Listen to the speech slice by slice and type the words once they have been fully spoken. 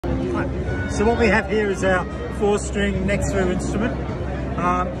So what we have here is our 4-string neck-through instrument.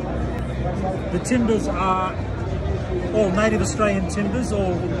 The timbers are all native Australian timbers,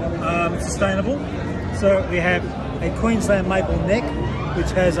 all sustainable. So we have a Queensland maple neck, which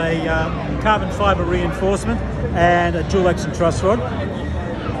has a carbon fibre reinforcement and a dual action truss rod.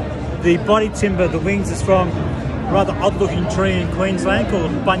 The body timber, the wings, is from a rather odd looking tree in Queensland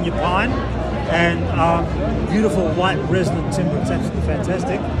called bunya pine, and beautiful white resonant timber. It's absolutely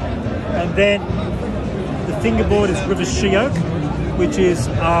fantastic. And then the fingerboard is river she oak, which is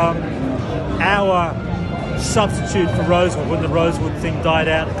our substitute for rosewood. When the rosewood thing died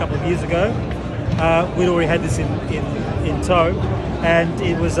out a couple of years ago, we'd already had this in tow, and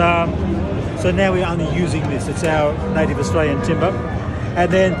it was so now we're only using this. It's our native Australian timber.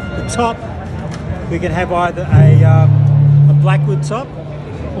 And then the top, we can have either a blackwood top,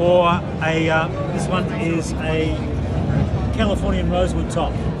 or this one is a Californian rosewood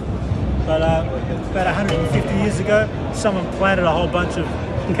top. But about 150 years ago, someone planted a whole bunch of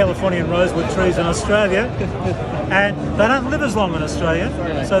Californian rosewood trees in Australia, and they don't live as long in Australia,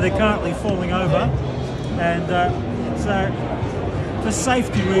 so they're currently falling over. And so, for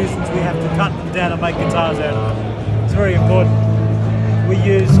safety reasons, we have to cut them down and make guitars out of them. It's very important. We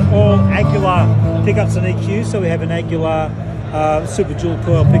use all Aguilar pickups and EQs, so we have an Aguilar super dual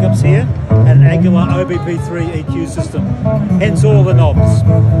coil pickups here, and an Aguilar OBP3 EQ system, hence all the knobs.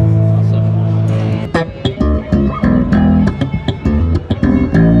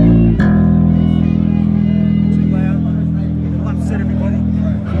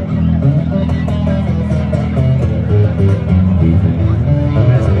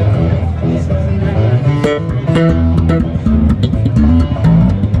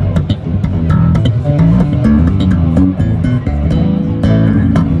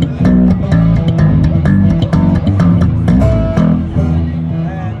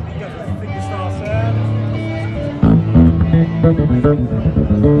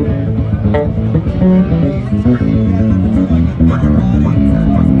 Thank you.